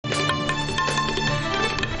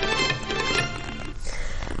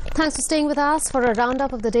Thanks for staying with us for a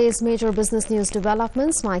roundup of the day's major business news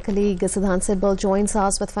developments. My colleague Sidhant Sibal joins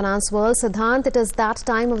us with Finance World. Sidhant, it is that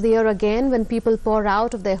time of the year again when people pour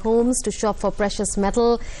out of their homes to shop for precious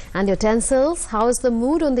metal and utensils. How is the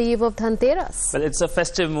mood on the eve of Dhanteras? Well, it's a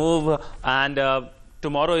festive move, and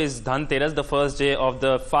tomorrow is Dhanteras, the first day of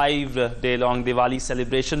the 5-day-long Diwali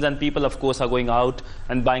celebrations, and people, of course, are going out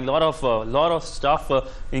and buying a lot of stuff,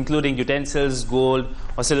 including utensils, gold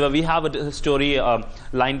or silver. We have a story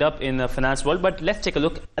lined up in Finance World, but let's take a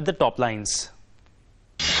look at the top lines.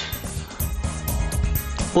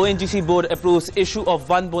 ONGC board approves issue of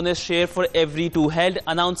 1 bonus share for every 2 held,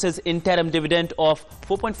 announces interim dividend of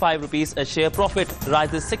 4.5 rupees a share. Profit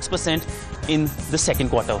rises 6% in the second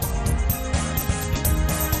quarter.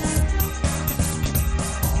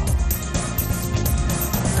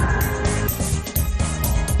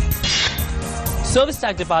 Service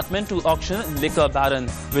Tax Department to auction liquor baron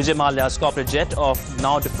Vijay Mallya's corporate jet of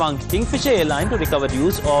now defunct Kingfisher Airline to recover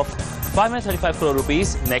dues of 535 crore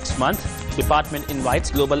rupees next month. Department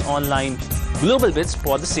invites global bids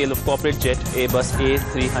for the sale of corporate jet Airbus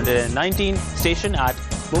A319 stationed at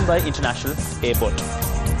Mumbai International Airport.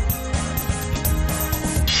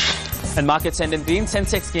 And markets end in green.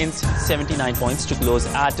 Sensex gains 79 points to close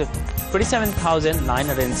at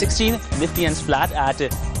 27,916. Nifty ends flat at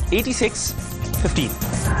 86.15.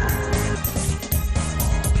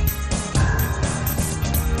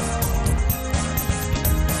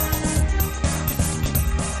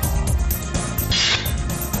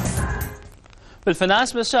 Well,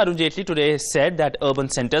 Finance Minister Arun Jaitley today said that urban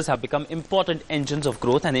centres have become important engines of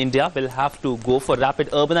growth and India will have to go for rapid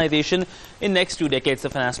urbanization in next 2 decades. The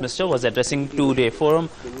Finance Minister was addressing two-day forum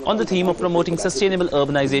on the theme of promoting sustainable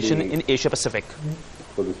urbanization in Asia Pacific.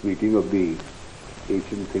 For this meeting of the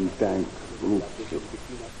Asian think tank group.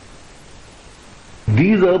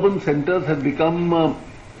 These urban centers have become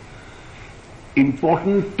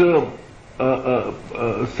important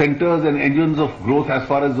centers and engines of growth as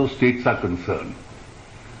far as those states are concerned.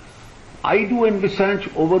 I do envisage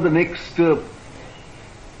over the next 2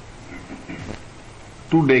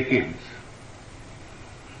 decades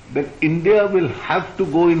that India will have to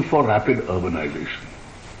go in for rapid urbanization.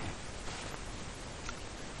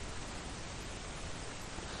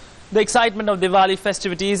 The excitement of Diwali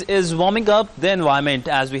festivities is warming up the environment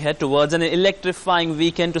as we head towards an electrifying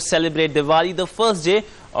weekend to celebrate Diwali. The first day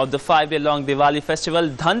of the 5-day-long Diwali festival,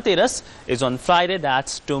 Dhanteras, is on Friday.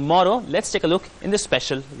 That's tomorrow. Let's take a look in this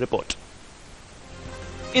special report.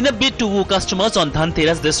 In a bid to woo customers on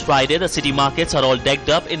Dhanteras this Friday, the city markets are all decked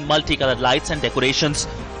up in multicolored lights and decorations.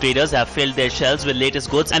 Traders have filled their shelves with latest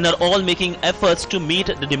goods and are all making efforts to meet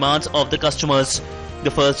the demands of the customers. The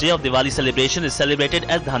first day of Diwali celebration is celebrated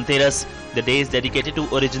as Dhanteras. The day is dedicated to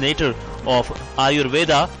originator of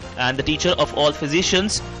Ayurveda and the teacher of all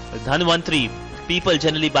physicians, Dhanvantri. People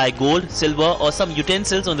generally buy gold, silver or some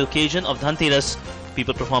utensils on the occasion of Dhanteras.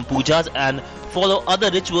 People perform pujas and follow other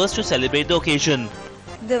rituals to celebrate the occasion.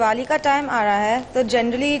 Diwali का time आ रहा है तो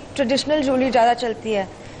generally traditional jewellery ज़्यादा चलती है,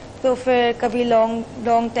 तो फिर कभी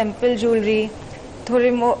लॉन्ग टेम्पल ज्वेलरी, थोड़े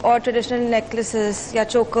और ट्रेडिशनल नेकलेसेस या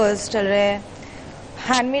चोकर्स चल रहे हैं,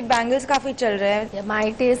 handmade bangles काफी चल रहे हैं. Yeah,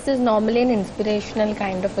 my taste is normally an inspirational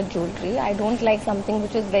kind of a jewelry. I don't like something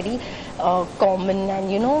which is very common and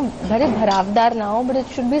very bharavdar now, but it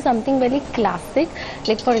should be something very classic.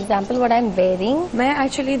 Like for example, what I'm wearing. मैं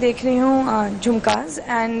actually देख रही हूँ झुमकास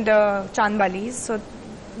and चांदबालीज, so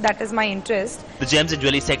that is my interest. The gems and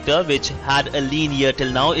jewelry sector, which had a lean year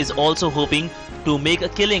till now, is also hoping to make a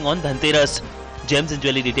killing on Dhanteras. Gems and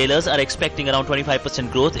jewelry retailers are expecting around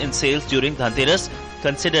 25% growth in sales during Dhanteras,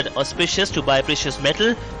 considered auspicious to buy precious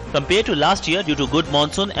metal compared to last year due to good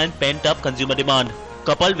monsoon and pent-up consumer demand.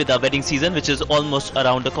 Coupled with the wedding season, which is almost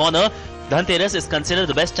around the corner, Dhanteras is considered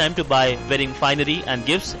the best time to buy wedding finery and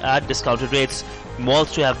gifts at discounted rates.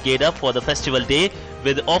 Malls to have geared up for the festival day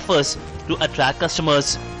with offers to attract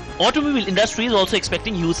customers. Automobile industry is also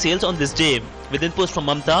expecting huge sales on this day. With inputs from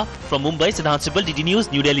Mamta, from Mumbai, Sidhant Sibal, DD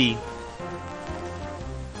News, New Delhi.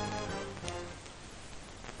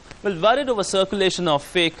 Well, worried over circulation of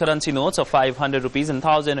fake currency notes of 500 rupees and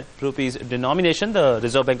 1000 rupees denomination, the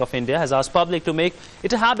Reserve Bank of India has asked public to make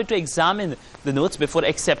it a habit to examine the notes before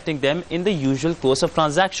accepting them in the usual course of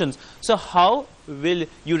transactions. So how will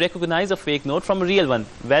you recognize a fake note from a real one?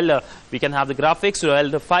 Well, we can have the graphics.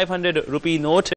 Well, the 500 rupee note